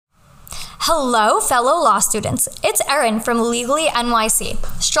Hello, fellow law students. It's Erin from Legally NYC.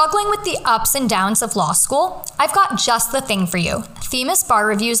 Struggling with the ups and downs of law school? I've got just the thing for you. Themis Bar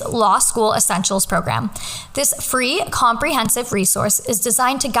Review's Law School Essentials program. This free, comprehensive resource is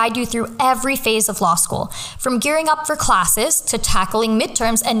designed to guide you through every phase of law school. From gearing up for classes to tackling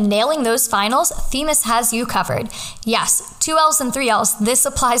midterms and nailing those finals, Themis has you covered. Yes, 2 L's and 3 L's, this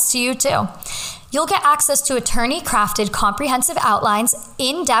applies to you too. You'll get access to attorney-crafted comprehensive outlines,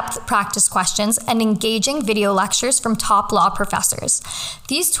 in-depth practice questions, and engaging video lectures from top law professors.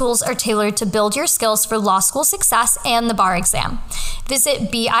 These tools are tailored to build your skills for law school success and the bar exam.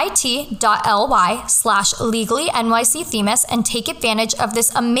 Visit bit.ly/legallynycthemis and take advantage of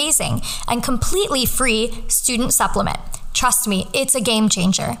this amazing and completely free student supplement. Trust me, it's a game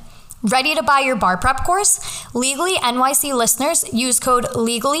changer. Ready to buy your bar prep course? Legally NYC listeners use code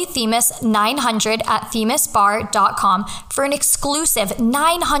LegallyThemis900 at themisbar.com for an exclusive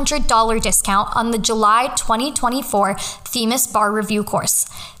 $900 discount on the July 2024 Themis Bar Review course.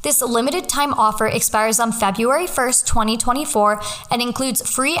 This limited time offer expires on February 1st, 2024 and includes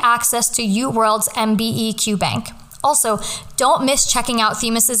free access to UWorld's MBEQ Bank. Also, don't miss checking out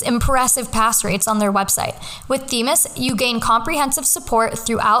Themis' impressive pass rates on their website. With Themis, you gain comprehensive support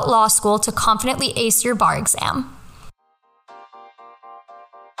throughout law school to confidently ace your bar exam.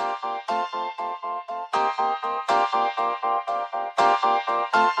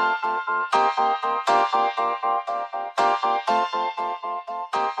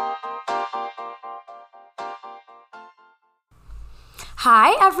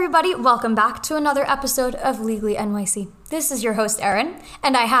 Hi everybody, welcome back to another episode of Legally NYC. This is your host Erin,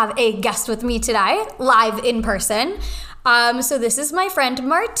 and I have a guest with me today, live in person. So this is my friend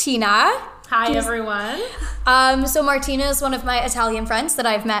Martina. Hi everyone. So Martina is one of my Italian friends that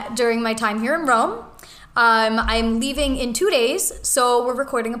I've met during my time here in Rome. I'm leaving in 2 days, so we're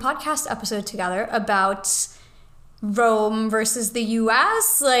recording a podcast episode together about Rome versus the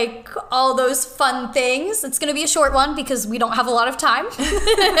US, like all those fun things. It's going to be a short one because we don't have a lot of time,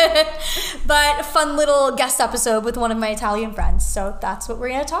 but fun little guest episode with one of my Italian friends. So that's what we're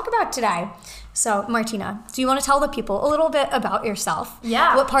going to talk about today. So Martina, do you want to tell the people a little bit about yourself?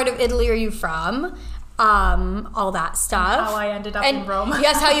 Yeah. What part of Italy are you from? All that stuff. And how I ended up in Rome.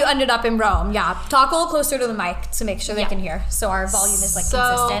 Yes, how you ended up in Rome. Yeah. Talk a little closer to the mic to make sure they can hear. So our volume is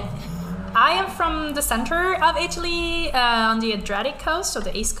consistent. I am from the center of Italy, on the Adriatic coast, so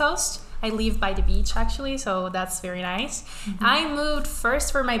the east coast. I live by the beach actually, so that's very nice. Mm-hmm. I moved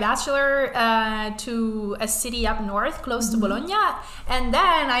first for my bachelor to a city up north, close to Bologna, and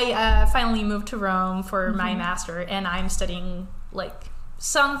then I finally moved to Rome for my master, and I'm studying like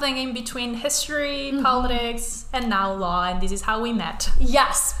something in between history, politics, and now law, and this is how we met.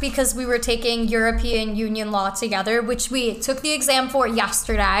 Yes, because we were taking European Union law together, which we took the exam for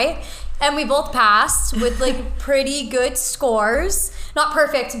yesterday, and we both passed with like pretty good scores. Not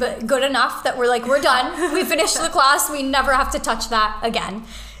perfect, but good enough that we're done. We finished the class, we never have to touch that again.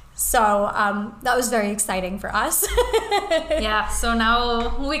 So that was very exciting for us. Yeah, so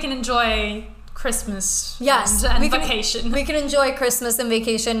now we can enjoy Christmas and vacation. We can enjoy Christmas and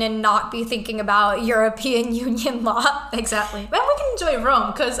vacation and not be thinking about European Union law. Exactly. Well, we can enjoy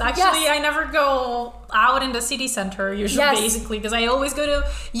Rome because actually I never go out in the city center usually, basically, because I always go to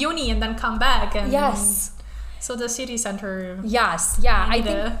uni and then come back. And so the city center. Yes. Yeah.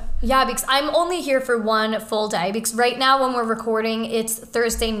 Because I'm only here for one full day because right now when we're recording, it's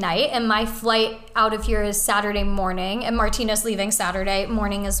Thursday night and my flight out of here is Saturday morning and Martina's leaving Saturday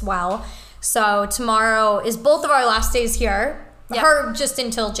morning as well. So tomorrow is both of our last days here. Yeah. Her just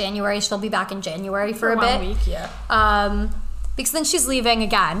until January. She'll be back in January for a bit. 1 week, yeah. Because then she's leaving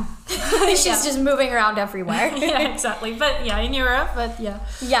again. She's just moving around everywhere. Yeah, exactly. But yeah, in Europe, but yeah.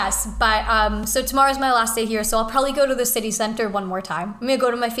 Yes, but so tomorrow's my last day here, so I'll probably go to the city center one more time. I'm going to go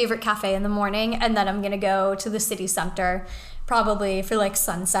to my favorite cafe in the morning, and then I'm going to go to the city center probably for like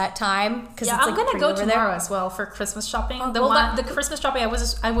sunset time. Yeah, I'm gonna go tomorrow as well for Christmas shopping. The Christmas shopping I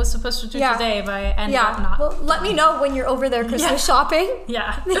was supposed to do today, but I ended up not. Well, let me know when you're over there Christmas shopping.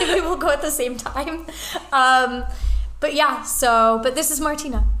 Yeah, maybe we'll go at the same time. But this is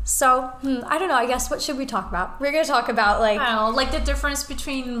Martina. So, I don't know, I guess, what should we talk about? We're going to talk about, I don't know, like the difference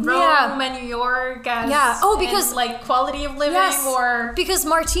between Rome and New York and, because, like, quality of living or... Because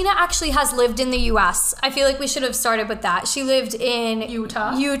Martina actually has lived in the U.S. I feel like we should have started with that. She lived in...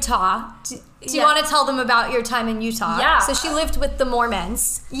 Utah. Do you want to tell them about your time in Utah? Yeah. So she lived with the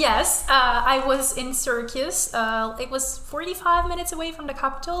Mormons. Yes. I was in Syracuse. It was 45 minutes away from the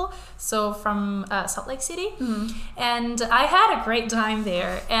capital, so from Salt Lake City. Mm-hmm. And I had a great time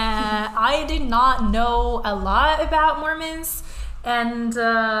there. And I did not know a lot about Mormons. and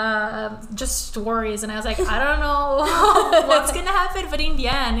just stories. And I was like, I don't know what's gonna happen, but in the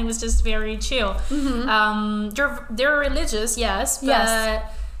end, it was just very chill. They're religious, yes,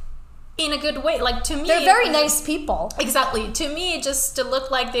 but in a good way. Like, to me, they're very nice people. Exactly. To me, it just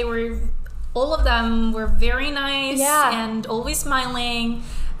looked like they were. All of them were very nice and always smiling.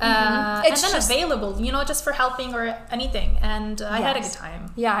 And then available, just for helping or anything. And I had a good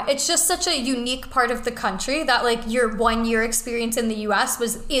time. Yeah, it's just such a unique part of the country that, like, your 1 year experience in the U.S.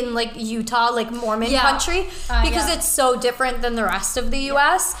 was in, like, Utah, like, Mormon country, because it's so different than the rest of the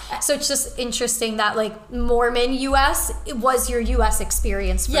U.S. So it's just interesting that, like, Mormon U.S. was your U.S.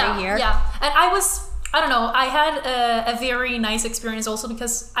 experience for a year. Yeah, and I don't know, I had a very nice experience also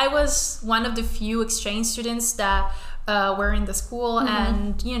because I was one of the few exchange students that were in the school,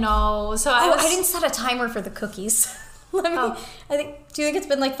 and so I didn't set a timer for the cookies. Do you think it's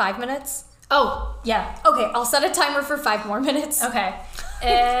been like 5 minutes? Oh, yeah. Okay, I'll set a timer for 5 more minutes. Okay.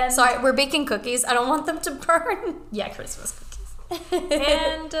 And sorry, we're baking cookies. I don't want them to burn. Yeah, Christmas cookies.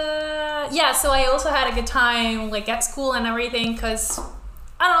 And so I also had a good time, like, at school and everything, because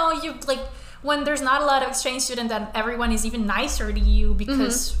I don't know, when there's not a lot of exchange students, and everyone is even nicer to you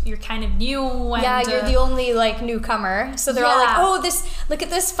because you're kind of new. And, you're the only, like, newcomer. So they're all like, oh, look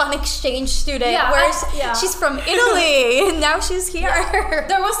at this fun exchange student. She's from Italy, and now she's here. Yeah.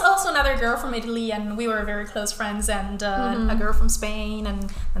 There was also another girl from Italy, and we were very close friends, and a girl from Spain,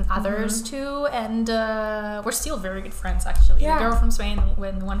 and others too. And we're still very good friends, actually. Yeah. The girl from Spain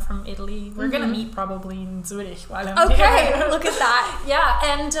and one from Italy. We're going to meet probably in Zurich while I'm here. Okay, look at that. Yeah,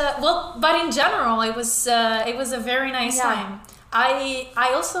 and, but in general, it was a very nice time.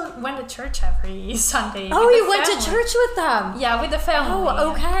 I also went to church every Sunday. Oh, you went to church with them? Yeah, with the family.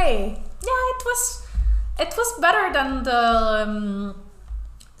 Oh, okay. Yeah, it was better than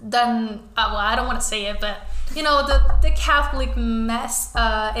I don't want to say it, but the Catholic Mass is...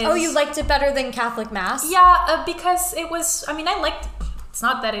 Oh, you liked it better than Catholic Mass? Yeah, because it was... I mean, I liked... It's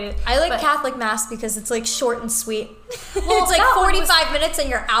not that it... I like Catholic Mass because it's, like, short and sweet. Well, it's like 45 minutes and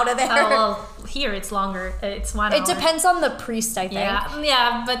you're out of there. Oh, well, here it's longer. It's 1 hour. It depends on the priest, I think.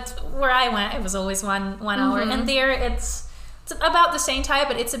 Yeah, but where I went, it was always one hour. And there, it's about the same type,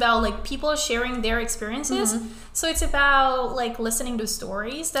 but it's about, like, people sharing their experiences. So it's about, like, listening to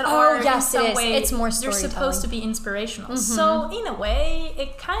stories that are in some way... It's more they're storytelling. supposed to be inspirational. So in a way,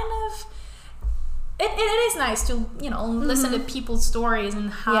 it kind of... It is nice to, listen to people's stories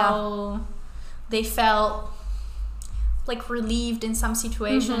and how they felt, like, relieved in some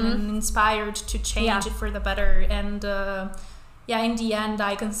situation and inspired to change it for the better. And, in the end,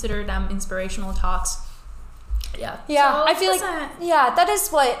 I consider them inspirational talks. Yeah. Yeah, So I feel like, that is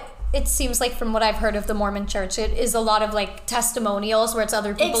what it seems like from what I've heard of the Mormon church. It is a lot of, like, testimonials where it's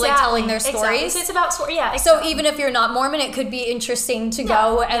other people like telling their stories. It's about story. Yeah. So even if you're not Mormon, it could be interesting to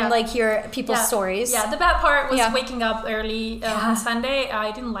go and like hear people's stories. Yeah. The bad part was waking up early on Sunday.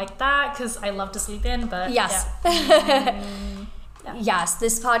 I didn't like that because I love to sleep in. But yes. Yes,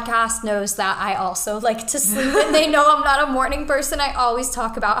 this podcast knows that I also like to sleep in. They know I'm not a morning person. I always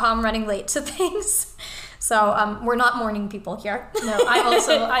talk about how I'm running late to things. So we're not morning people here. No, I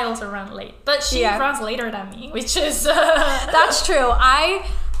also run late, but she runs later than me, which is that's true.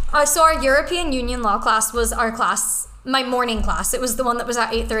 So our European Union law class was our class, my morning class. It was the one that was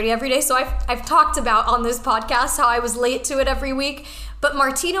at 8:30 every day. So I've talked about on this podcast how I was late to it every week. But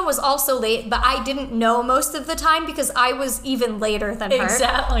Martina was also late, but I didn't know most of the time because I was even later than her.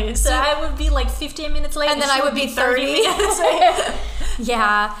 Exactly. So I would be like 15 minutes late, and then I would be 30 minutes late.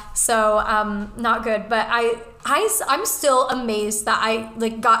 Yeah. So not good. But I'm still amazed that I,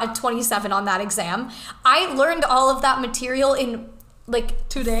 like, got a 27 on that exam. I learned all of that material in, like,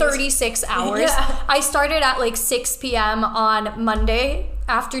 2 days. 36 hours. I started at, like, 6 p.m. on Monday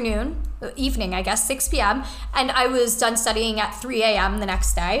evening, I guess, 6 p.m. And I was done studying at 3 a.m. the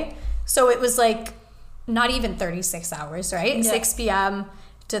next day. So it was, like, not even 36 hours, right? Yeah. 6 p.m.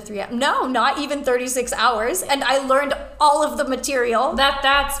 to 3 a.m. No, not even 36 hours. And I learned all of the material.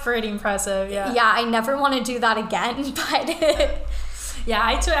 That's pretty impressive, yeah. Yeah, I never want to do that again, but...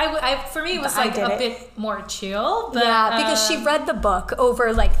 Yeah, for me, it was like a bit more chill. But, yeah, because she read the book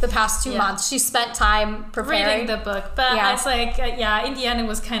over, like, the past 2 months. She spent time preparing. Reading the book. But I was like, in the end, it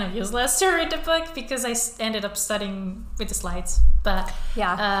was kind of useless to read the book because I ended up studying with the slides. But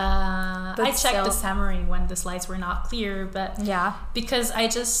I checked the summary when the slides were not clear. But because I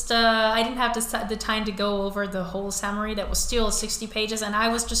just, I didn't have the time to go over the whole summary that was still 60 pages. And I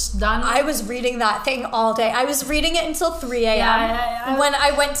was just done. I was reading that thing all day. I was reading it until 3 a.m. when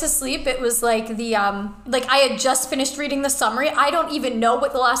I went to sleep, it was like like I had just finished reading the summary. I don't even know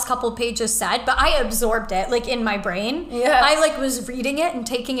what the last couple pages said, but I absorbed it like in my brain. Yes. I like was reading it and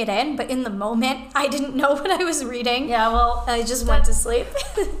taking it in, but in the moment, I didn't know what I was reading. Yeah, well, I just went to sleep.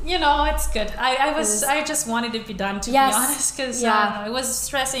 It's good. I just wanted it to be done, to be honest, because it was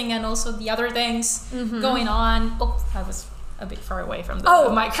stressing, and also the other things going on. Oh, I was a bit far away from the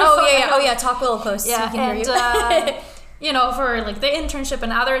microphone. Oh yeah, talk a little close so we can hear you. For like the internship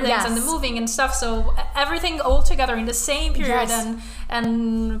and other things and the moving and stuff, so everything all together in the same period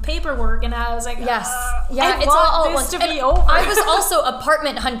and paperwork, and I was like, it's all this to be over. I was also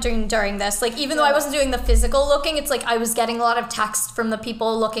apartment hunting during this, like even though I wasn't doing the physical looking, it's like I was getting a lot of text from the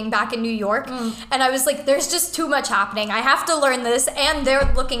people looking back in New York, and I was like, there's just too much happening. I have to learn this, and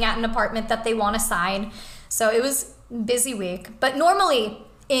they're looking at an apartment that they want to sign, so it was busy week. But normally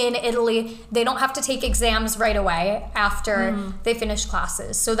in Italy, they don't have to take exams right away after they finish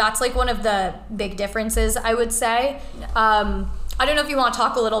classes. So that's like one of the big differences, I would say. I don't know if you want to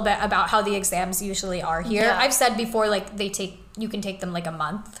talk a little bit about how the exams usually are here. Yeah. I've said before, like you can take them like a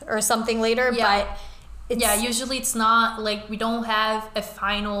month or something later, but usually it's not like we don't have a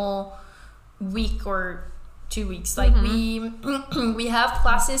final week or 2 weeks. Like we have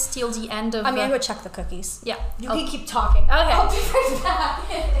classes till the end of. I'm gonna go check the cookies. Yeah, you can keep talking. Okay. I'll be right back.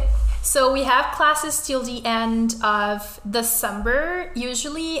 So we have classes till the end of December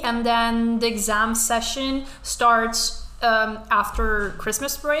usually, and then the exam session starts after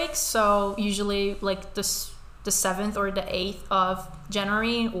Christmas break. So usually like the 7th or the 8th of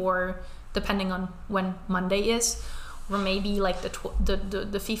January, or depending on when Monday is. Or maybe like the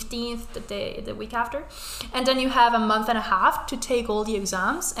 15th, the week after. And then you have a month and a half to take all the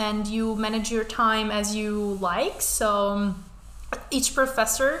exams, and you manage your time as you like. So each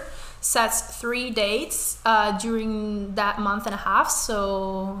professor sets 3 dates during that month and a half.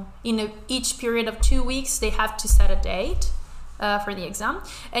 So in each period of 2 weeks, they have to set a date for the exam.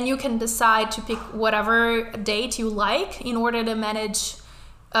 And you can decide to pick whatever date you like in order to manage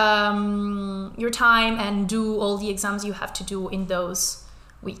your time and do all the exams you have to do in those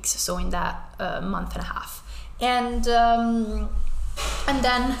weeks, so in that month and a half. And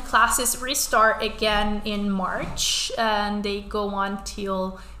then classes restart again in March, and they go on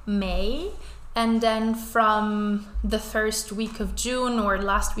till May. And then from the first week of June or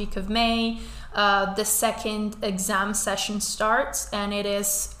last week of May, the second exam session starts, and it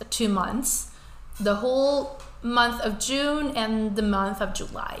is 2 months. The whole month of June and the month of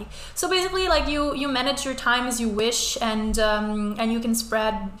July. So basically, like you manage your time as you wish, and you can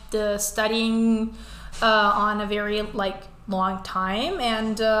spread the studying on a very like long time,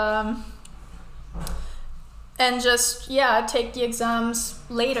 and just take the exams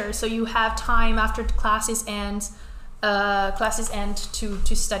later, so you have time after the classes end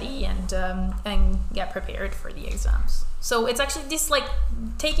to study and get prepared for the exams. So it's actually this, like,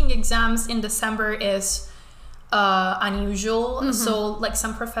 taking exams in December is unusual. So like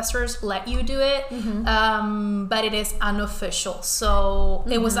some professors let you do it, but it is unofficial. So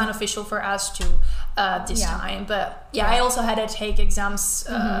it was unofficial for us to this time. But I also had to take exams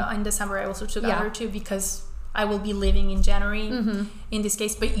in December. I also took other two because I will be living in January in this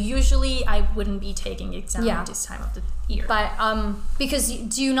case, but usually I wouldn't be taking exam at this time of the year. But because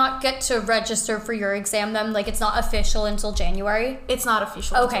do you not get to register for your exam then? Like, it's not official until January? It's not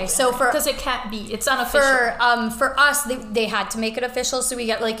official. Okay, so because it can't be. It's unofficial. For us, they had to make it official, so we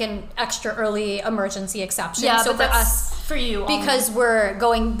get like an extra early emergency exception. Yeah, so but for us, for you,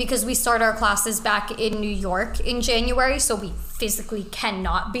 because we start our classes back in New York in January, so we physically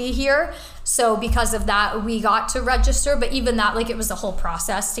cannot be here. So because of that, we got to register, but even that, like, it was a whole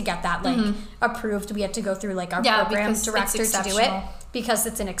process to get that like approved. We had to go through like our program director to do it because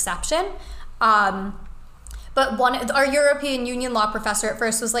it's an exception. But our European Union law professor at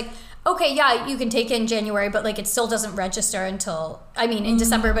first was like, okay, yeah, you can take it in January, but like it still doesn't register until, in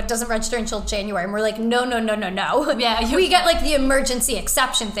December, but it doesn't register until January. And we're like, no. Yeah, we get like the emergency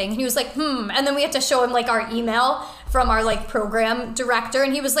exception thing. And he was like, And then we had to show him like our email from our like program director.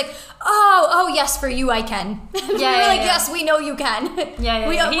 And he was like, oh yes, for you I can. Yes, we know you can.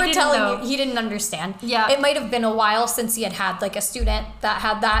 We're telling you. He didn't understand. Yeah. It might have been a while since he had like a student that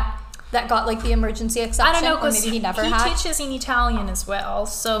had that got like the emergency exception. I don't know, because maybe he teaches in Italian as well,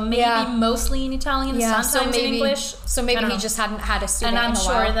 so maybe mostly in Italian, sometimes in English. So maybe he just hadn't had a student. And I'm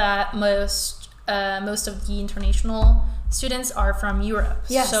sure that most of the international students are from Europe,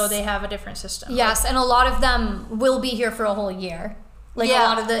 so they have a different system. Yes, and a lot of them will be here for a whole year. Like a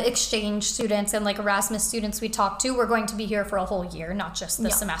lot of the exchange students and like Erasmus students we talked to, we're going to be here for a whole year, not just the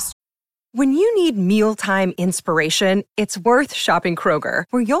semester. When you need mealtime inspiration, it's worth shopping Kroger,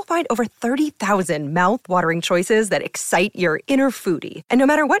 where you'll find over 30,000 mouth-watering choices that excite your inner foodie. And no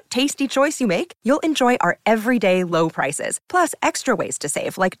matter what tasty choice you make, you'll enjoy our everyday low prices, plus extra ways to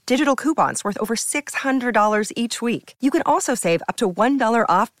save, like digital coupons worth over $600 each week. You can also save up to $1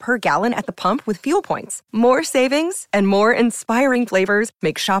 off per gallon at the pump with fuel points. More savings and more inspiring flavors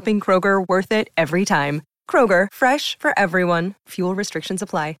make shopping Kroger worth it every time. Kroger, fresh for everyone. Fuel restrictions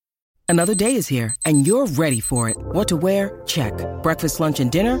apply. Another day is here, and you're ready for it. What to wear? Check. Breakfast, lunch, and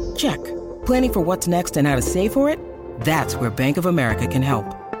dinner? Check. Planning for what's next and how to save for it? That's where Bank of America can help.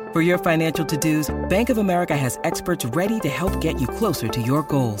 For your financial to-dos, Bank of America has experts ready to help get you closer to your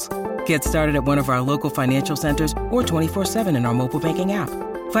goals. Get started at one of our local financial centers or 24/7 in our mobile banking app.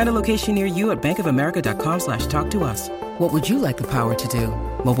 Find a location near you at bankofamerica.com/talktous. What would you like the power to do?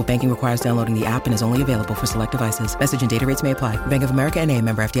 Mobile banking requires downloading the app and is only available for select devices. Message and data rates may apply. Bank of America N.A.,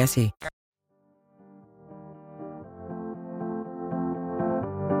 member FDIC.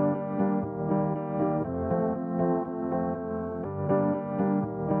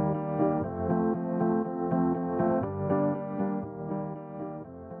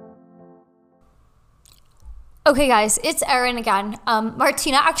 Okay, guys, it's Erin again.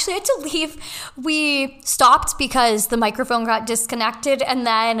 Martina actually had to leave. We stopped because the microphone got disconnected, and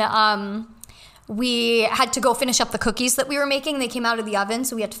then we had to go finish up the cookies that we were making. They came out of the oven,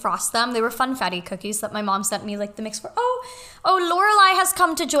 so we had to frost them. They were funfetti cookies that my mom sent me, like the mix for. Oh, Lorelai has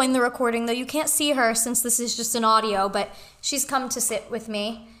come to join the recording, though you can't see her since this is just an audio, but she's come to sit with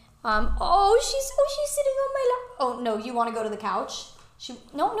me. She's sitting on my lap. Oh no, you want to go to the couch? She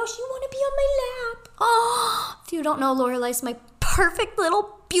want to be on my lap. Oh, if you don't know, Lorelai's my perfect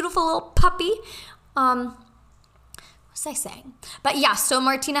little, beautiful little puppy. What was I saying? But yeah, so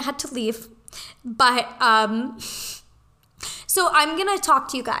Martina had to leave. But, so I'm going to talk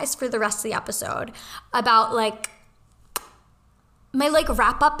to you guys for the rest of the episode about, my,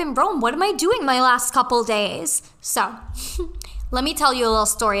 wrap up in Rome. What am I doing my last couple days? So, let me tell you a little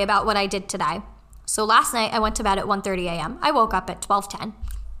story about what I did today. So last night I went to bed at 1:30 a.m. I woke up at 12:10.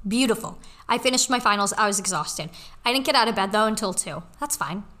 Beautiful. I finished my finals. I was exhausted. I didn't get out of bed though until 2. That's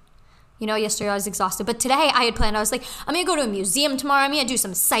fine. You know, yesterday I was exhausted. But today I had planned, I was like, I'm going to go to a museum tomorrow. I'm going to do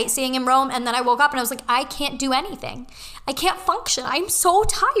some sightseeing in Rome. And then I woke up and I was like, I can't do anything. I can't function. I'm so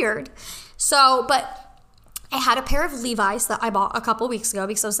tired. So, but I had a pair of Levi's that I bought a couple weeks ago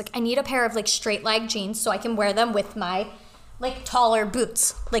because I was like, I need a pair of straight leg jeans so I can wear them with my taller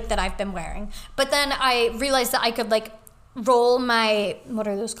boots that I've been wearing. But then I realized that I could roll my, what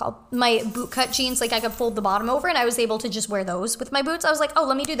are those called? My boot cut jeans. I could fold the bottom over and I was able to just wear those with my boots. I was like, oh,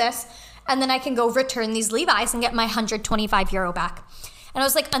 let me do this. And then I can go return these Levi's and get my €125 back. And I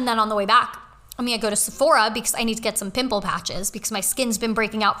was like, and then on the way back, I'm going to go to Sephora because I need to get some pimple patches because my skin's been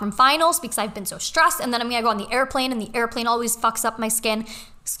breaking out from finals because I've been so stressed. And then I'm going to go on the airplane and the airplane always fucks up my skin.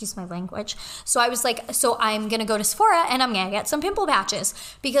 Excuse my language. So I was like, so I'm going to go to Sephora and I'm going to get some pimple patches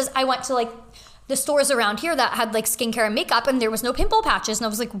because I went to the stores around here that had skincare and makeup and there was no pimple patches. And I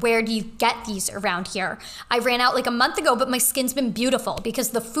was like, where do you get these around here? I ran out a month ago, but my skin's been beautiful because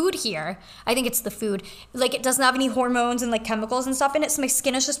the food here, I think it's the food, it doesn't have any hormones and chemicals and stuff in it. So my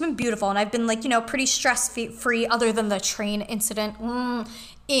skin has just been beautiful. And I've been pretty stress free other than the train incident.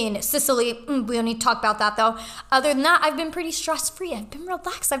 In Sicily. We don't need to talk about that though. Other than that, I've been pretty stress-free. I've been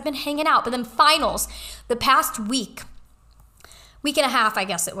relaxed. I've been hanging out. But then finals, the past week and a half, I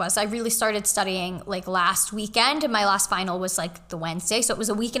guess it was. I really started studying last weekend and my last final was the Wednesday. So it was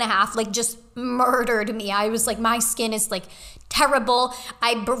a week and a half, just murdered me. I was my skin is terrible.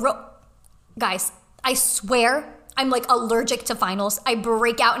 Guys, I swear I'm allergic to finals. I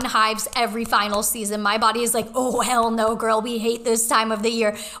break out in hives every final season. My body is oh, hell no, girl. We hate this time of the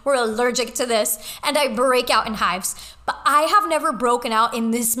year. We're allergic to this. And I break out in hives. But I have never broken out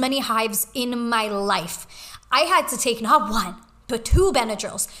in this many hives in my life. I had to take not one, but 2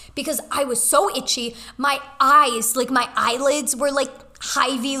 Benadryls because I was so itchy. My eyes, my eyelids were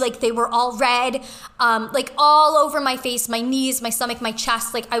hivey, they were all red, all over my face, my knees, my stomach, my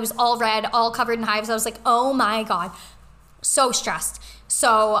chest, I was all red, all covered in hives. I was oh my God, so stressed.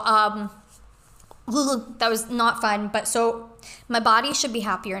 So, that was not fun, but so my body should be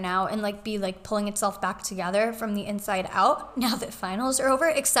happier now and be pulling itself back together from the inside out now that finals are over,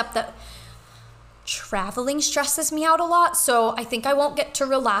 except that traveling stresses me out a lot, so I think I won't get to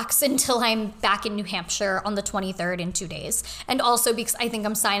relax until I'm back in New Hampshire on the 23rd in 2 days. And also because I think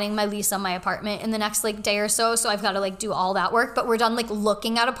I'm signing my lease on my apartment in the next day or so I've got to do all that work. But we're done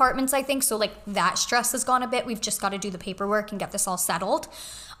looking at apartments, I think, so that stress has gone a bit. We've just got to do the paperwork and get this all settled.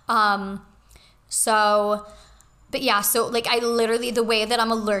 So But yeah, so like I literally, the way that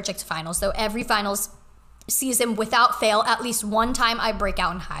I'm allergic to finals, though, every finals season without fail, at least one time I break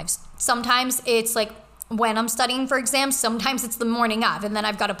out in hives. Sometimes it's like when I'm studying for exams, sometimes it's the morning of, and then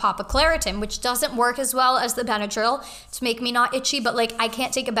I've got to pop a Claritin, which doesn't work as well as the Benadryl to make me not itchy, but like I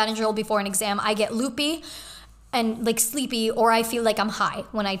can't take a Benadryl before an exam. I get loopy and like sleepy, or I feel like I'm high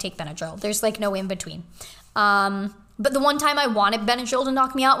when I take Benadryl. There's like no in between. But the one time I wanted Benadryl to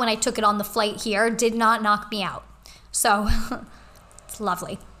knock me out, when I took it on the flight here, did not knock me out. So it's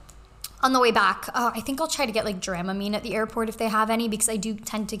lovely. On the way back, I think I'll try to get like Dramamine at the airport if they have any, because I do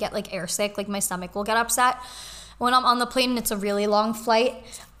tend to get like air sick, like my stomach will get upset when I'm on the plane and it's a really long flight.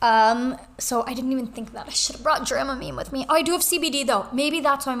 So I didn't even think that I should have brought Dramamine with me. Oh, I do have CBD though. Maybe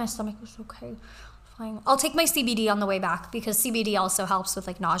that's why my stomach was okay. Fine. I'll take my CBD on the way back, because CBD also helps with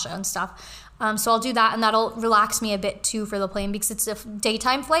like nausea and stuff. So I'll do that, and that'll relax me a bit too for the plane, because it's a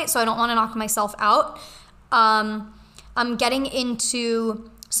daytime flight, so I don't want to knock myself out. I'm getting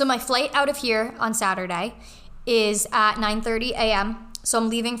into... So my flight out of here on Saturday is at 9:30 a.m. So I'm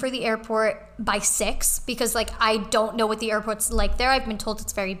leaving for the airport by 6, because like I don't know what the airport's like there. I've been told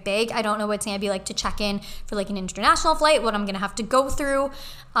it's very big. I don't know what it's gonna be like to check in for like an international flight, what I'm gonna have to go through.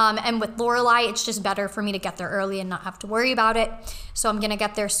 And with Lorelei, it's just better for me to get there early and not have to worry about it. So I'm gonna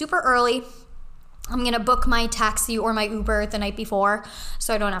get there super early. I'm gonna book my taxi or my Uber the night before,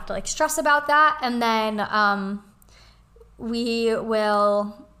 so I don't have to like stress about that. And then we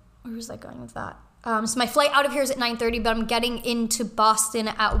will, where was I going with that? So my flight out of here is at 9:30, but I'm getting into Boston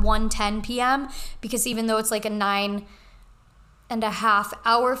at 1:10 p.m. because even though it's like a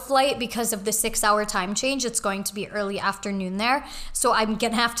 9.5-hour flight, because of the 6-hour time change, it's going to be early afternoon there. So I'm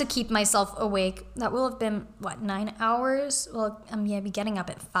gonna have to keep myself awake. That will have been, what, 9 hours? Well, I'm gonna be getting up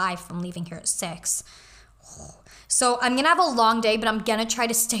at 5 from leaving here at 6. So I'm gonna have a long day, but I'm gonna try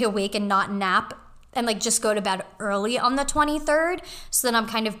to stay awake and not nap, and like just go to bed early on the 23rd, so then I'm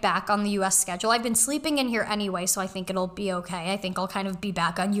kind of back on the US schedule. I've been sleeping in here anyway, so I think it'll be okay. I think I'll kind of be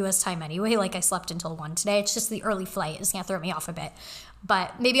back on US time anyway. Like I slept until 1 today. It's just the early flight is gonna throw me off a bit.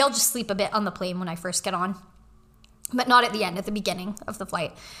 But maybe I'll just sleep a bit on the plane when I first get on, but not at the end, at the beginning of the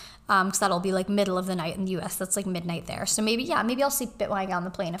flight. Because that'll be like middle of the night in the US. That's like midnight there. So maybe I'll sleep a bit while I get on the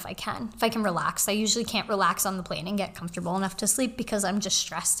plane if I can relax. I usually can't relax on the plane and get comfortable enough to sleep because I'm just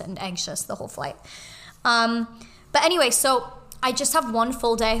stressed and anxious the whole flight. But anyway, so I just have one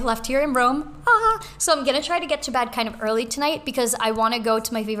full day left here in Rome. So I'm gonna try to get to bed kind of early tonight, because I want to go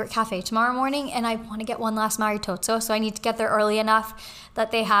to my favorite cafe tomorrow morning, and I want to get one last Maritozzo. So I need to get there early enough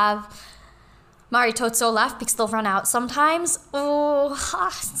that they have Maritozzo left, because they'll run out sometimes.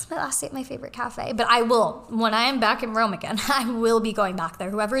 It's my last day at my favorite cafe. But I will, when I am back in Rome again, I will be going back there.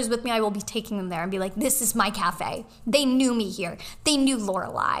 Whoever is with me, I will be taking them there and be like, this is my cafe. They knew me here. They knew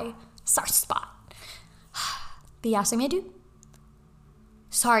Lorelei. It's our spot. But yeah, so I'm gonna do.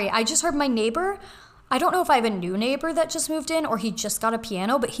 Sorry, I just heard my neighbor. I don't know if I have a new neighbor that just moved in or he just got a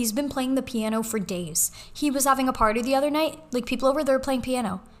piano, but he's been playing the piano for days. He was having a party the other night, like people over there playing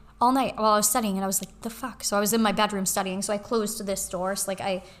piano all night while I was studying, and I was like, the fuck? So I was in my bedroom studying, so I closed this door, so like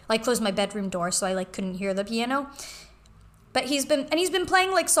I closed my bedroom door so I like couldn't hear the piano. But he's been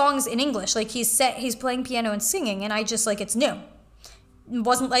playing like songs in English, like he's playing piano and singing, and I just like, it's new. It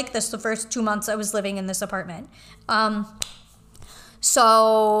wasn't like this the first 2 months I was living in this apartment.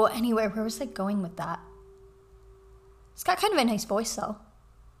 So anyway, where was I going with that? He's got kind of a nice voice though.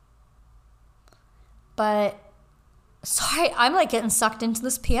 But sorry, I'm like getting sucked into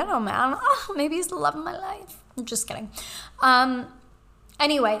this piano, man. Oh, maybe he's the love of my life. I'm just kidding.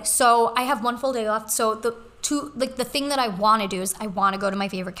 Anyway, so I have one full day left. So the thing that I want to do is I want to go to my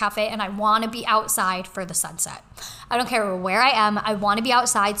favorite cafe, and I want to be outside for the sunset. I don't care where I am. I want to be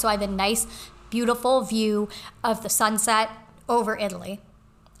outside so I have a nice, beautiful view of the sunset over Italy.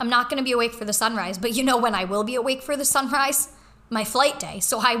 I'm not going to be awake for the sunrise, but you know when I will be awake for the sunrise? My flight day.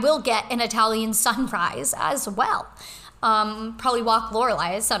 So I will get an Italian sunrise as well. Probably walk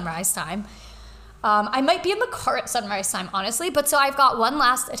Lorelei at sunrise time. I might be in the car at sunrise time, honestly, but so I've got one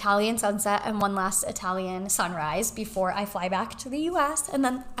last Italian sunset and one last Italian sunrise before I fly back to the US, and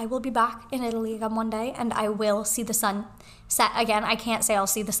then I will be back in Italy again one day, and I will see the sun set again. I can't say I'll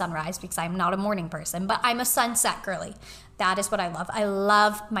see the sunrise because I'm not a morning person, but I'm a sunset girly. That is what I love. I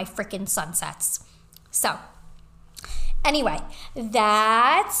love my freaking sunsets. So Anyway,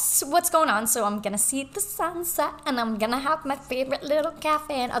 that's what's going on. So I'm going to see the sunset and I'm going to have my favorite little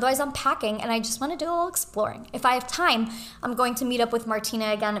cafe. And otherwise I'm packing and I just want to do a little exploring. If I have time, I'm going to meet up with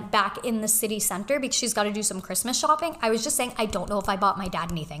Martina again back in the city center because she's got to do some Christmas shopping. I was just saying, I don't know if I bought my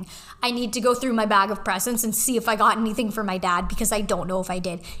dad anything. I need to go through my bag of presents and see if I got anything for my dad because I don't know if I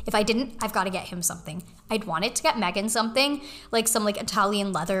did. If I didn't, I've got to get him something. I'd wanted to get Megan something, like some like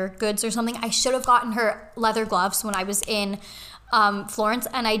Italian leather goods or something. I should have gotten her leather gloves when I was in Florence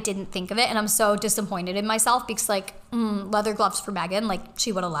and I didn't think of it, and I'm so disappointed in myself because like leather gloves for Megan, like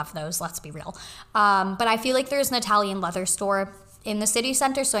she would have loved those, let's be real. But I feel like there's an Italian leather store in the city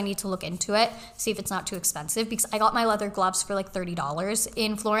center, so I need to look into it, see if it's not too expensive because I got my leather gloves for like $30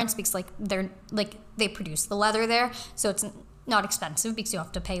 in Florence because like they're like they produce the leather there, so it's not expensive because you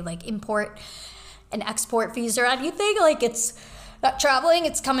have to pay like import and export fees or anything. Like it's not traveling,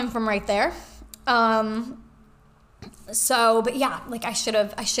 it's coming from right there. So, but yeah, like I should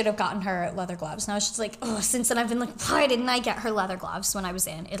have gotten her leather gloves. And I was just like, oh, since then I've been like, why didn't I get her leather gloves when I was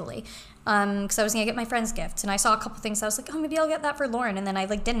in Italy? Because I was gonna get my friends gifts, and I saw a couple things. I was like, oh, maybe I'll get that for Lauren, and then I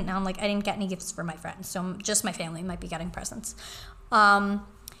like didn't. Now I'm like, I didn't get any gifts for my friends, so just my family might be getting presents.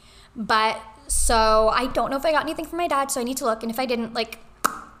 But so I don't know if I got anything for my dad, so I need to look. And if I didn't, like,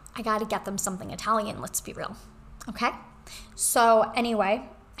 I gotta get them something Italian. Let's be real, okay? So anyway,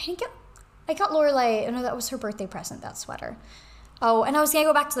 I got Lorelai, no, that was her birthday present, that sweater. Oh, and I was going to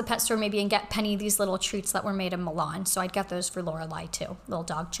go back to the pet store maybe and get Penny these little treats that were made in Milan. So I'd get those for Lorelai too, little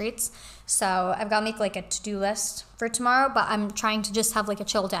dog treats. So I've got to make like a to-do list for tomorrow, but I'm trying to just have like a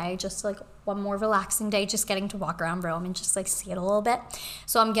chill day, just like one more relaxing day, just getting to walk around Rome and just like see it a little bit.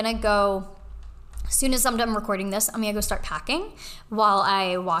 So I'm going to go, as soon as I'm done recording this, I'm going to go start packing while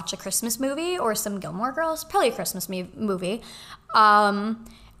I watch a Christmas movie or some Gilmore Girls, probably a Christmas movie.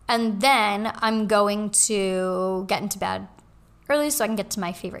 And then I'm going to get into bed early so I can get to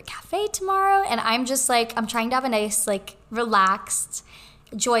my favorite cafe tomorrow. And I'm just like, I'm trying to have a nice, like, relaxed,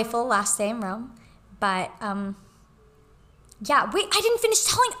 joyful last day in Rome. But, yeah, wait,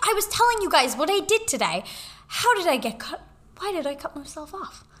 I was telling you guys what I did today. How did I get cut? Why did I cut myself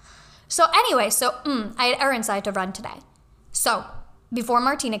off? So anyway, I had errands I had to run today. So before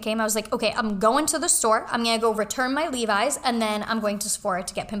Martina came, I was like, okay, I'm going to the store. I'm going to go return my Levi's, and then I'm going to Sephora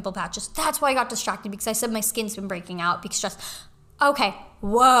to get pimple patches. That's why I got distracted, because I said my skin's been breaking out because just, okay,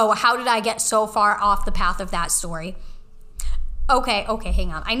 whoa, how did I get so far off the path of that story? Okay,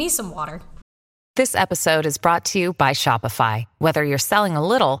 hang on. I need some water. This episode is brought to you by Shopify. Whether you're selling a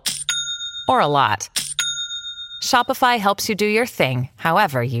little or a lot, Shopify helps you do your thing,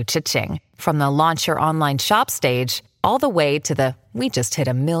 however you cha-ching. From the launch your online shop stage, all the way to the we just hit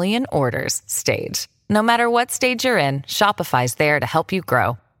 1 million orders stage. No matter what stage you're in, Shopify's there to help you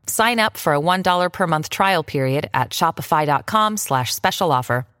grow. Sign up for a $1 per month trial period at shopify.com/special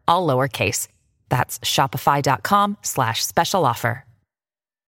offer, all lowercase. That's shopify.com/special offer.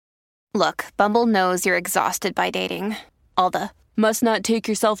 Look, Bumble knows you're exhausted by dating. All the must not take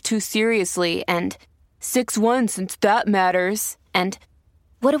yourself too seriously and 6'1" since that matters. And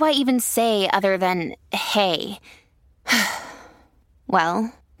what do I even say other than hey?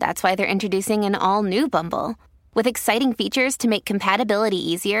 Well, that's why they're introducing an all-new Bumble, with exciting features to make compatibility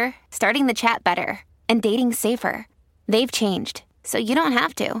easier, starting the chat better, and dating safer. They've changed, so you don't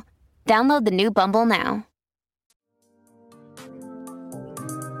have to. Download the new Bumble now.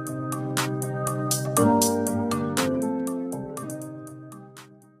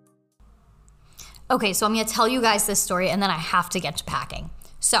 Okay, so I'm going to tell you guys this story, and then I have to get to packing.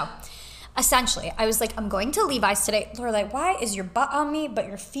 So essentially, I was like, I'm going to Levi's today. Lorelai, why is your butt on me, but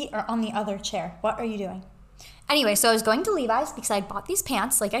your feet are on the other chair? What are you doing? Anyway, so I was going to Levi's because I bought these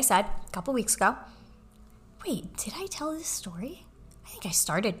pants, like I said, a couple weeks ago. Wait, did I tell this story? I think I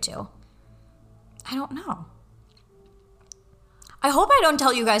started to. I don't know. I hope I don't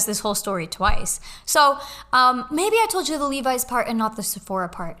tell you guys this whole story twice. So maybe I told you the Levi's part and not the Sephora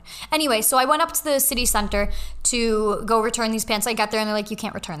part. Anyway, so I went up to the city center to go return these pants. I got there and they're like, you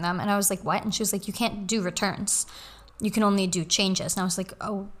can't return them. And I was like, what? And she was like, you can't do returns. You can only do changes. And I was like,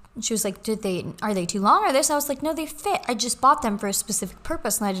 oh. And she was like, are they too long or this? And I was like, no, they fit. I just bought them for a specific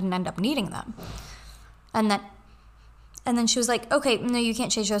purpose and I didn't end up needing them. And then she was like, okay, no, you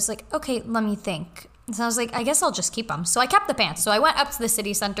can't change. I was like, okay, let me think. So I was like, I guess I'll just keep them. So I kept the pants. So I went up to the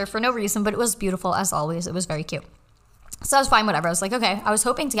city center for no reason, but it was beautiful as always. It was very cute. So I was fine, whatever. I was like, okay, I was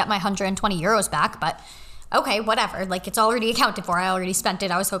hoping to get my 120 euros back, but okay, whatever. Like, it's already accounted for. I already spent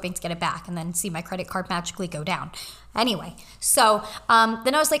it. I was hoping to get it back and then see my credit card magically go down. Anyway, so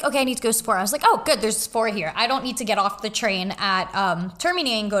then I was like, okay, I need to go to Sephora. I was like, oh, good, there's Sephora here. I don't need to get off the train at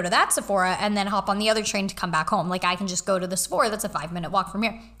Termini and go to that Sephora and then hop on the other train to come back home. Like, I can just go to the Sephora. That's a 5-minute walk from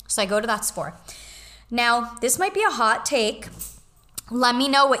here. So I go to that Sephora. Now, this might be a hot take. Let me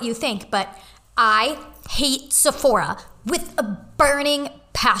know what you think, but I hate Sephora with a burning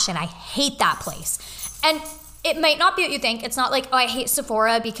passion. I hate that place. And it might not be what you think. It's not like, oh, I hate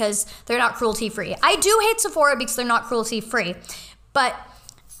Sephora because they're not cruelty-free. I do hate Sephora because they're not cruelty-free. But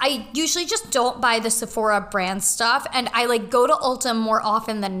I usually just don't buy the Sephora brand stuff. And I like go to Ulta more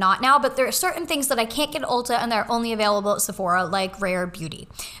often than not now. But there are certain things that I can't get at Ulta and they're only available at Sephora, like Rare Beauty.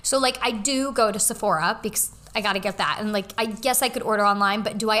 So like I do go to Sephora because I got to get that. And like, I guess I could order online,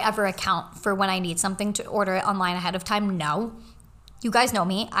 but do I ever account for when I need something to order it online ahead of time? No. You guys know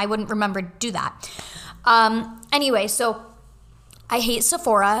me. I wouldn't remember to do that. Anyway, so I hate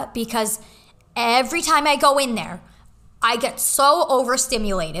Sephora because every time I go in there, I get so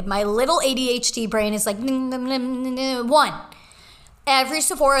overstimulated. My little ADHD brain is like, one. Every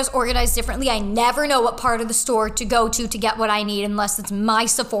Sephora is organized differently. I never know what part of the store to go to get what I need unless it's my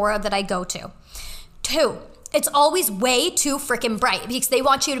Sephora that I go to. 2, it's always way too freaking bright because they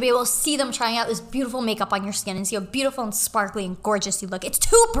want you to be able to see them trying out this beautiful makeup on your skin and see how beautiful and sparkly and gorgeous you look. It's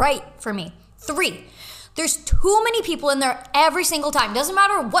too bright for me. 3, there's too many people in there every single time. Doesn't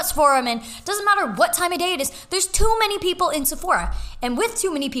matter what Sephora I'm in. Doesn't matter what time of day it is. There's too many people in Sephora. And with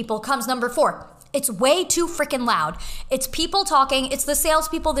too many people comes number 4. It's way too freaking loud. It's people talking. It's the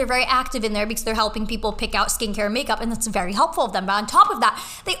salespeople. They're very active in there because they're helping people pick out skincare and makeup, and that's very helpful of them. But on top of that,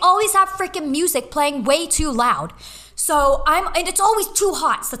 they always have freaking music playing way too loud. And it's always too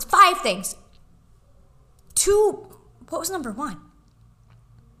hot. So that's 5 things. 2, what was number 1?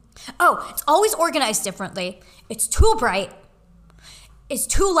 Oh, it's always organized differently. It's too bright. It's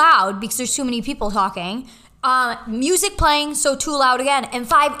too loud because there's too many people talking. Music playing, so too loud again. And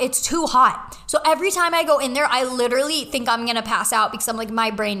 5, it's too hot. So every time I go in there, I literally think I'm going to pass out because I'm like, my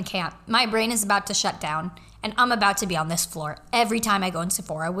brain can't. My brain is about to shut down. And I'm about to be on this floor every time I go in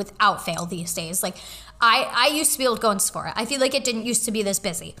Sephora without fail these days. Like, I used to be able to go in Sephora. I feel like it didn't used to be this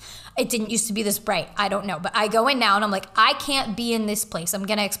busy. It didn't used to be this bright. I don't know. But I go in now and I'm like, I can't be in this place. I'm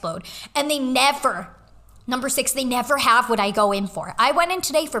going to explode. And they never, number 6, they never have what I go in for. I went in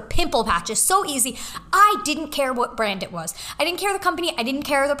today for pimple patches. So easy. I didn't care what brand it was. I didn't care the company. I didn't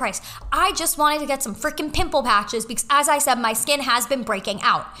care the price. I just wanted to get some freaking pimple patches because, as I said, my skin has been breaking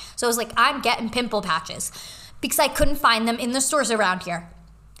out. So I was like, I'm getting pimple patches because I couldn't find them in the stores around here.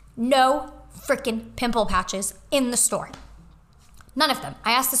 No freaking pimple patches in the store. None of them.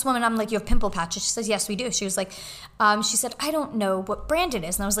 I asked this woman, I'm like, you have pimple patches? She says, yes, we do. She was like, she said, I don't know what brand it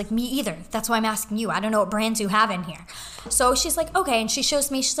is. And I was like, me either. That's why I'm asking you. I don't know what brands you have in here. So she's like, okay. And she shows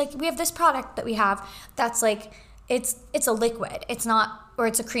me, she's like, we have this product that we have that's like, it's a liquid. It's not, or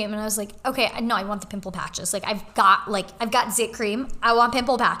it's a cream. And I was like, okay, no, I want the pimple patches. Like I've got zit cream. I want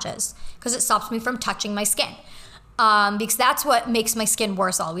pimple patches because it stops me from touching my skin. Because that's what makes my skin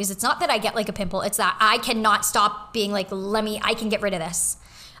worse always. It's not that I get like a pimple. It's that I cannot stop being like, I can get rid of this.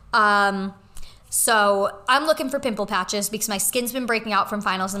 So I'm looking for pimple patches because my skin's been breaking out from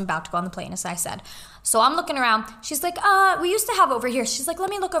finals and I'm about to go on the plane, as I said. So I'm looking around. She's like, we used to have over here. She's like, let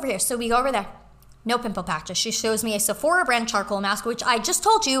me look over here. So we go over there. No pimple patches. She shows me a Sephora brand charcoal mask, which I just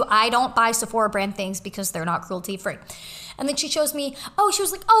told you I don't buy Sephora brand things because they're not cruelty free. And then she shows me, she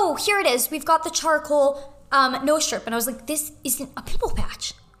was like, here it is. We've got the charcoal nose strip. And I was like, this isn't a pimple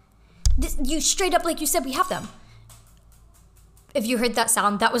patch. You straight up, like you said, we have them. If you heard that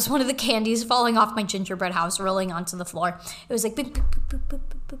sound, that was one of the candies falling off my gingerbread house, rolling onto the floor. It was like, boop, boop, boop, boop,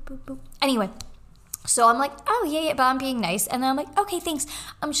 boop, boop, boop. Anyway, so I'm like, yeah, but I'm being nice. And then I'm like, okay, thanks.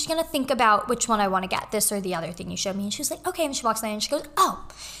 I'm just going to think about which one I want to get, this or the other thing you showed me. And she was like, okay. And she walks in and she goes,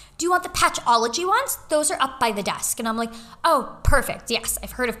 do you want the Patchology ones? Those are up by the desk. And I'm like, perfect. Yes,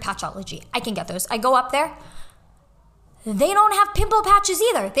 I've heard of Patchology. I can get those. I go up there. They don't have pimple patches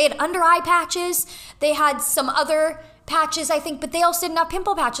either. They had under eye patches. They had some other patches, I think, but they also didn't have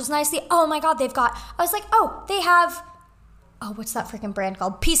pimple patches. And I see, oh my God, I was like, they have, what's that freaking brand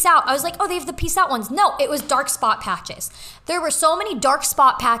called? Peace Out. I was like, they have the Peace Out ones. No, it was dark spot patches. There were so many dark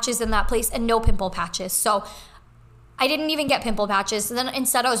spot patches in that place and no pimple patches. So I didn't even get pimple patches. And then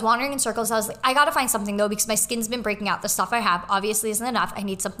instead I was wandering in circles. I was like, I gotta find something though because my skin's been breaking out. The stuff I have obviously isn't enough. I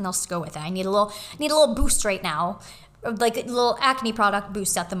need something else to go with it. I need a little boost right now, like a little acne product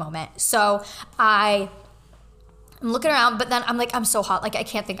boost at the moment. So I I'm looking around, but then I'm like, I'm so hot. Like, I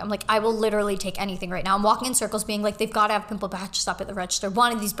can't think. I'm like, I will literally take anything right now. I'm walking in circles being like, they've got to have pimple patches up at the register.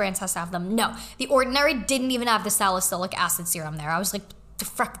 One of these brands has to have them. No. The Ordinary didn't even have the salicylic acid serum there. I was like, the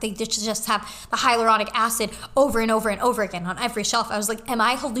frick, they just have the hyaluronic acid over and over and over again on every shelf. I was like, am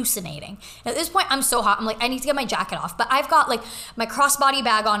I hallucinating? And at this point, I'm so hot. I'm like, I need to get my jacket off. But I've got like my crossbody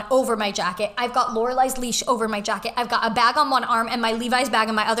bag on over my jacket. I've got Lorelei's leash over my jacket. I've got a bag on one arm and my Levi's bag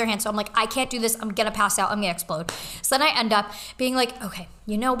in my other hand. So I'm like, I can't do this. I'm going to pass out. I'm going to explode. So then I end up being like, okay,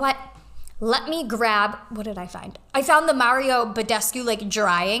 you know what? Let me grab, what did I find? I found the Mario Badescu like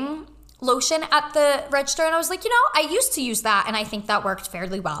drying lotion at the register, and I was like, I used to use that and I think that worked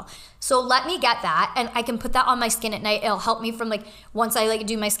fairly well. So let me get that, and I can put that on my skin at night. It'll help me from like, once I like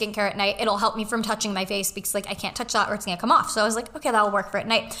do my skincare at night, it'll help me from touching my face because like I can't touch that or it's gonna come off. So I was like, okay, that'll work for at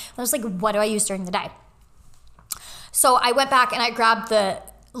night. And I was like, what do I use during the day? So I went back and I grabbed the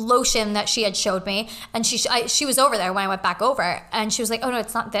lotion that she had showed me, and she was over there when I went back over, and she was like, oh no,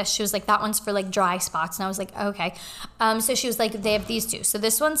 it's not this. She was like, that one's for like dry spots. And I was like, okay. So she was like, they have these two. So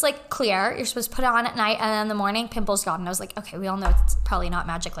this one's like clear, you're supposed to put it on at night, and then in the morning pimples gone. And I was like, okay, we all know it's probably not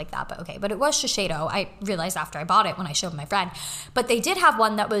magic like that, but okay. But it was Shiseido. I realized after I bought it when I showed my friend. But they did have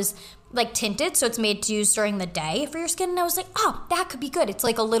one that was like tinted, so it's made to use during the day for your skin. And I was like, oh, that could be good. It's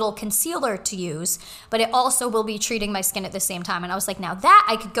like a little concealer to use, but it also will be treating my skin at the same time. And I was like, now that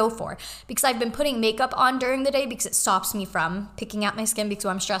I could go for, because I've been putting makeup on during the day because it stops me from picking at my skin, because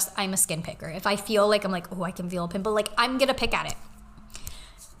when I'm stressed, I'm a skin picker. If I feel like I'm like, oh, I can feel a pimple, like I'm gonna pick at it.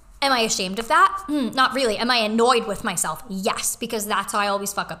 Am I ashamed of that? Not really. Am I annoyed with myself? Yes, because that's how I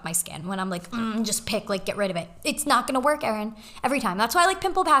always fuck up my skin. When I'm like, just pick, like get rid of it. It's not gonna work, Erin, every time. That's why I like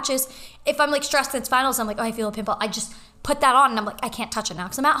pimple patches. If I'm like stressed, it's finals, I'm like, oh, I feel a pimple. I just put that on and I'm like, I can't touch it now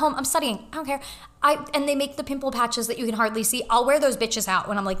because I'm at home, I'm studying, I don't care. And they make the pimple patches that you can hardly see. I'll wear those bitches out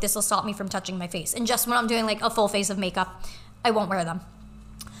when I'm like, this will stop me from touching my face. And just when I'm doing like a full face of makeup, I won't wear them.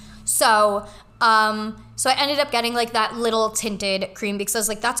 So I ended up getting like that little tinted cream because I was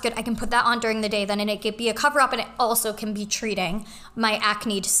like, that's good. I can put that on during the day then, and it could be a cover up, and it also can be treating my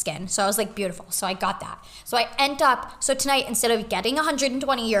acne skin. So I was like, beautiful. So I got that. So I end up, so tonight, instead of getting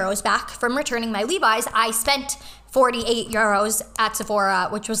 120 euros back from returning my Levi's, I spent 48 euros at Sephora,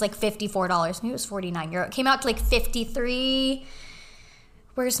 which was like $54. Maybe it was 49 euro. It came out to like 53.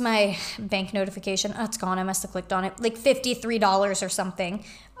 Where's my bank notification? Oh, it's gone. I must have clicked on it. Like $53 or something.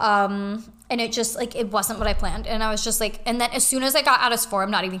 And it just, like, it wasn't what I planned. And I was just like, and then as soon as I got out of Sephora,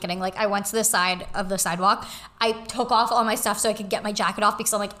 I'm not even kidding, like, I went to the side of the sidewalk. I took off all my stuff so I could get my jacket off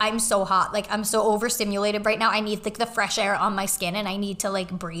because I'm like, I'm so hot. Like, I'm so overstimulated right now. I need, like, the fresh air on my skin, and I need to, like,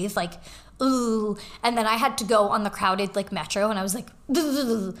 breathe, like, ooh. And then I had to go on the crowded, like, metro, and I was like,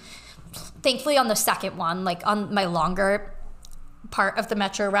 ugh. Thankfully on the second one, like, on my longer part of the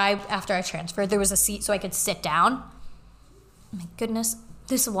metro ride after I transferred, there was a seat so I could sit down. My goodness.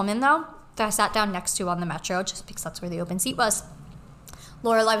 This woman, though, that I sat down next to on the metro, just because that's where the open seat was,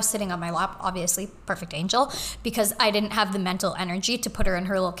 Lorelai was sitting on my lap, obviously, perfect angel, because I didn't have the mental energy to put her in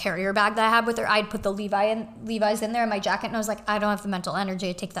her little carrier bag that I had with her. I'd put the Levi's in there in my jacket, and I was like, I don't have the mental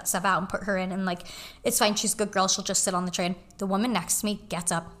energy to take that stuff out and put her in, and like, it's fine, she's a good girl, she'll just sit on the train. The woman next to me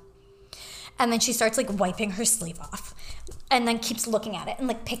gets up, and then she starts like wiping her sleeve off, and then keeps looking at it and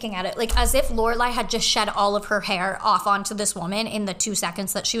like picking at it, like as if Lorelai had just shed all of her hair off onto this woman in the 2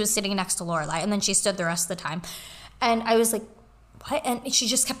 seconds that she was sitting next to Lorelai, and then she stood the rest of the time. And I was like, what? And she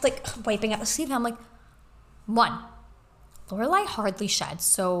just kept like wiping at the sleeve, and I'm like, one, Lorelai hardly sheds,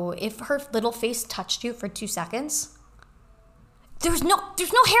 so if her little face touched you for 2 seconds, there's no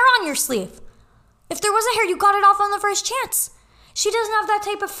hair on your sleeve. If there was a hair, you got it off on the first chance. She doesn't have that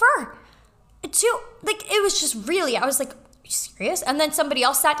type of fur. It was just really, I was like, are you serious? And then somebody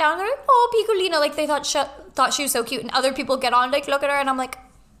else sat down and they're like, oh, Piccolina, like they thought she was so cute, and other people get on, like, look at her, and I'm like,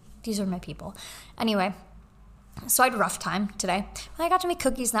 these are my people. Anyway, so I had a rough time today. Well, I got to make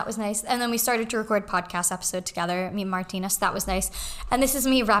cookies, and that was nice. And then we started to record podcast episode together, me and Martina, so that was nice. And this is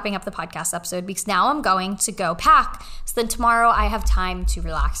me wrapping up the podcast episode because now I'm going to go pack. So then tomorrow I have time to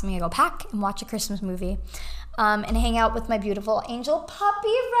relax. I'm going to go pack and watch a Christmas movie. And hang out with my beautiful angel puppy,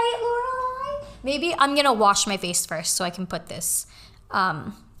 right, Lorelai? Maybe I'm gonna wash my face first so I can put this,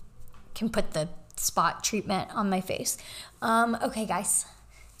 can put the spot treatment on my face. Okay, guys,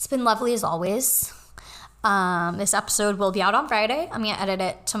 it's been lovely as always. This episode will be out on Friday. I'm gonna edit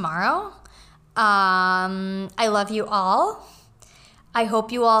it tomorrow. I love you all. I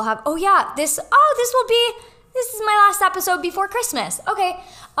hope you all have. This is my last episode before Christmas. Okay.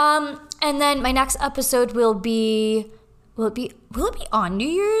 And then my next episode will it be on New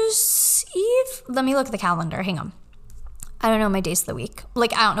Year's Eve? Let me look at the calendar. Hang on. I don't know my days of the week.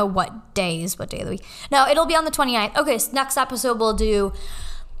 Like, I don't know what day of the week. No, it'll be on the 29th. Okay, so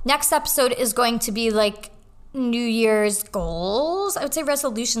next episode is going to be like New Year's goals. I would say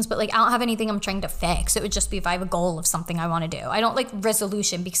resolutions, but like I don't have anything I'm trying to fix. It would just be if I have a goal of something I want to do. I don't like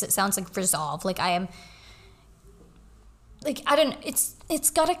resolution because it sounds like resolve. Like I am, like I don't, it's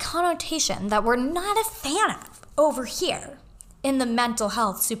got a connotation that we're not a fan of over here in the mental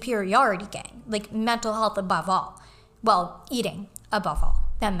health superiority gang. Like mental health above all. Well, eating above all,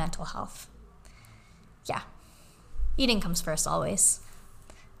 then mental health. Yeah. Eating comes first always.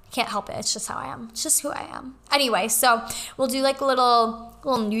 Can't help it. It's just how I am. It's just who I am. Anyway, so we'll do like a little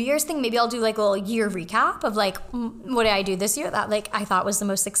New Year's thing. Maybe I'll do like a little year recap of like, what did I do this year that like I thought was the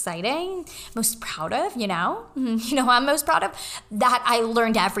most exciting, most proud of, you know? You know who I'm most proud of? That I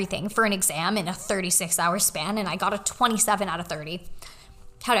learned everything for an exam in a 36-hour span and I got a 27 out of 30.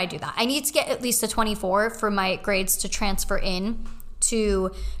 How did I do that? I need to get at least a 24 for my grades to transfer in to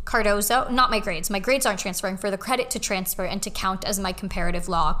Cardozo. Not my grades aren't transferring, for the credit to transfer and to count as my comparative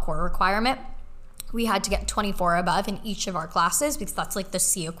law core requirement. We had to get 24 above in each of our classes because that's like the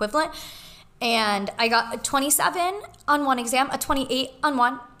C equivalent. And I got a 27 on one exam, a 28 on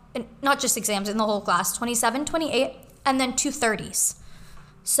one, and not just exams, in the whole class, 27, 28, and then 2 30s.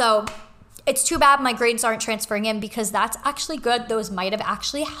 So it's too bad my grades aren't transferring in because that's actually good. Those might have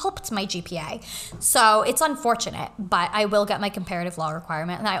actually helped my GPA. So it's unfortunate, but I will get my comparative law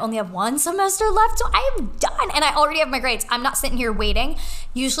requirement and I only have 1 semester left, so I am done. And I already have my grades. I'm not sitting here waiting.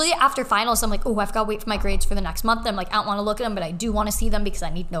 Usually after finals, I'm like, oh, I've got to wait for my grades for the next month. I'm like, I don't want to look at them, but I do want to see them because I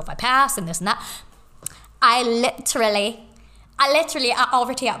need to know if I pass and this and that. I literally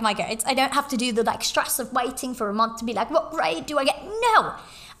already have my grades. I don't have to do the like stress of waiting for a month to be like, what grade do I get? No.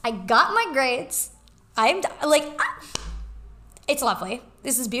 I got my grades. It's lovely.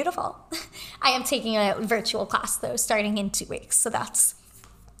 This is beautiful. I am taking a virtual class though, starting in 2 weeks. So that's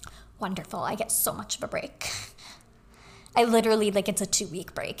wonderful. I get so much of a break. I literally, it's a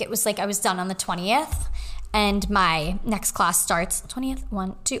 2-week break. It was like I was done on the 20th and my next class starts 20th,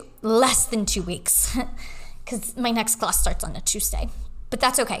 less than 2 weeks because my next class starts on a Tuesday. But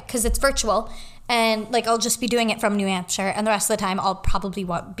that's okay because it's virtual and I'll just be doing it from New Hampshire and the rest of the time I'll probably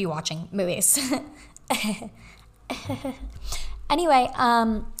be watching movies. Anyway,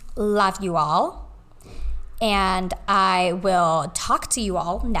 love you all. And I will talk to you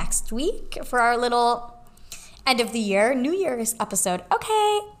all next week for our little end of the year, New Year's episode.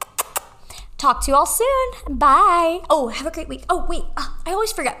 Okay. Talk to you all soon. Bye. Oh, have a great week. Oh, wait. I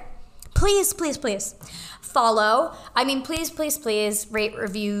always forget. Please follow. Please rate,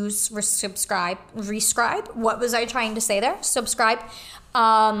 reviews, subscribe. What was I trying to say there? Subscribe.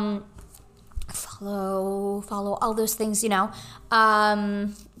 Follow all those things,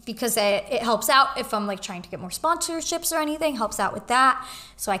 because it helps out if I'm trying to get more sponsorships or anything, helps out with that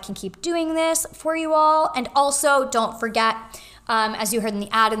so I can keep doing this for you all. And also don't forget, as you heard in the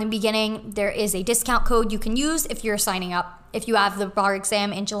ad in the beginning, there is a discount code you can use if you're signing up. If you have the bar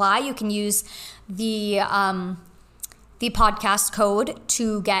exam in July, you can use the podcast code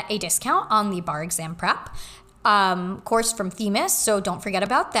to get a discount on the bar exam prep course from Themis, so don't forget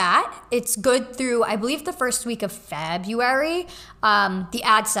about that. It's good through, I believe, the first week of February. The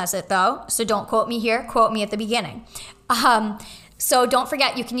ad says it, though, so don't quote me here. Quote me at the beginning. So don't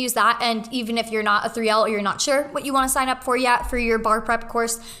forget, you can use that, and even if you're not a 3L or you're not sure what you want to sign up for yet for your bar prep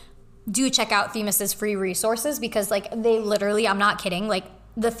course, do check out Themis's free resources because, they literally, I'm not kidding,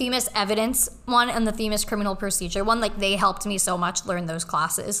 the Themis evidence one and the Themis criminal procedure one, they helped me so much learn those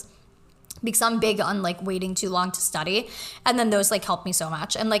classes. Because I'm big on waiting too long to study, and then those help me so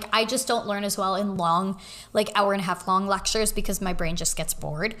much. And I just don't learn as well in long, hour and a half long lectures because my brain just gets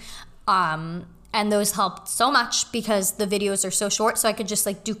bored. And those helped so much because the videos are so short, so I could just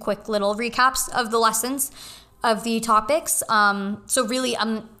do quick little recaps of the lessons of the topics. So really,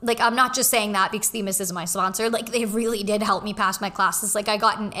 I'm not just saying that because Themis is my sponsor. They really did help me pass my classes. I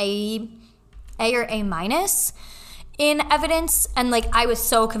got an A or A minus in evidence, and I was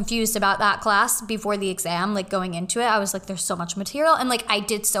so confused about that class before the exam, going into it. I was there's so much material, and I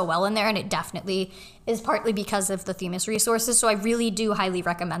did so well in there, and it definitely is partly because of the Themis resources. So I really do highly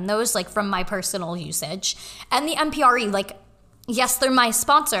recommend those, from my personal usage. And the MPRE, yes, they're my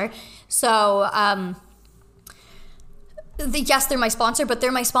sponsor. So yes, they're my sponsor, but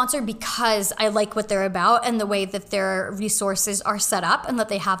they're my sponsor because I like what they're about and the way that their resources are set up and that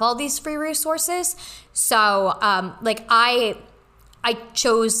they have all these free resources. So, I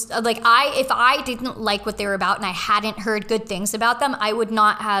chose, if I didn't like what they were about and I hadn't heard good things about them, I would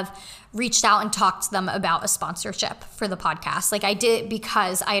not have reached out and talked to them about a sponsorship for the podcast. Like I did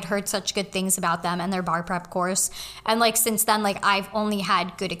because I had heard such good things about them and their bar prep course. And like since then, like I've only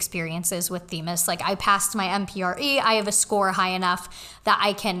had good experiences with Themis. Like I passed my MPRE. I have a score high enough that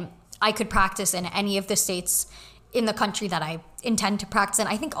I could practice in any of the states in the country that I intend to practice in.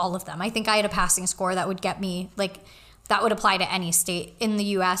 I think all of them. I think I had a passing score that would get me like that would apply to any state in the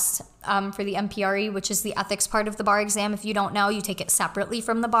U.S. For the MPRE, which is the ethics part of the bar exam. If you don't know, you take it separately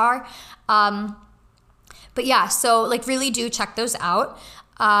from the bar. But yeah, so like really do check those out.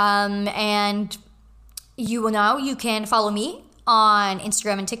 And you will know you can follow me on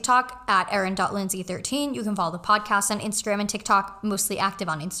Instagram and TikTok at erin.lindsay13. You can follow the podcast on Instagram and TikTok, mostly active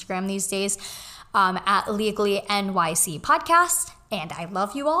on Instagram these days, at Legally NYC Podcast. And I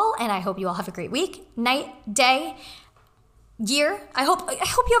love you all, and I hope you all have a great week, night, day, year. I hope you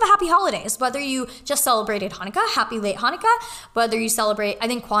have a happy holidays, whether you just celebrated Hanukkah, happy late Hanukkah, whether you celebrate, I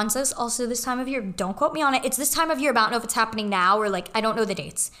think Kwanzaa is also this time of year. Don't quote me on it. It's this time of year, but I don't know if it's happening now or like, I don't know the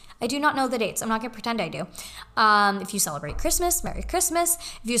dates. I do not know the dates. I'm not going to pretend I do. If you celebrate Christmas, Merry Christmas.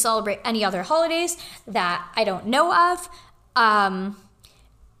 If you celebrate any other holidays that I don't know of,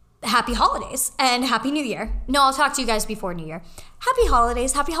 happy holidays and happy new year. No, I'll talk to you guys before New Year. Happy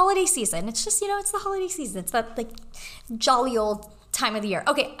holidays, happy holiday season. It's just, it's the holiday season. It's that like jolly old time of the year.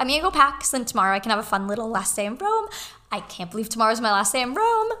 Okay, I'm gonna go pack so then tomorrow I can have a fun little last day in Rome. I can't believe tomorrow's my last day in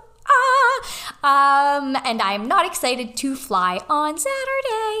Rome. And I'm not excited to fly on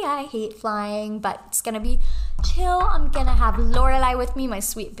Saturday. I hate flying, but it's gonna be chill. I'm gonna have Lorelai with me, my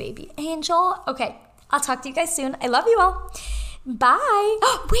sweet baby angel. Okay, I'll talk to you guys soon. I love you all. Bye.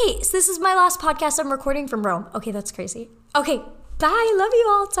 Wait, so this is my last podcast I'm recording from Rome. Okay, that's crazy. Okay, bye. Love you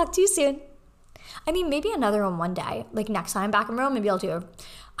all. Talk to you soon. I mean, maybe another one day. Like next time I'm back in Rome, maybe I'll do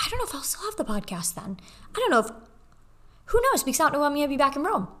I don't know if I'll still have the podcast then. I don't know if, who knows? Because I don't know when I'm going to be back in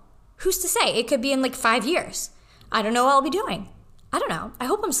Rome. Who's to say? It could be in like 5 years. I don't know what I'll be doing. I don't know. I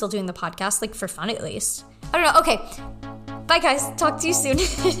hope I'm still doing the podcast, like for fun at least. I don't know. Okay. Bye guys. Talk to you soon.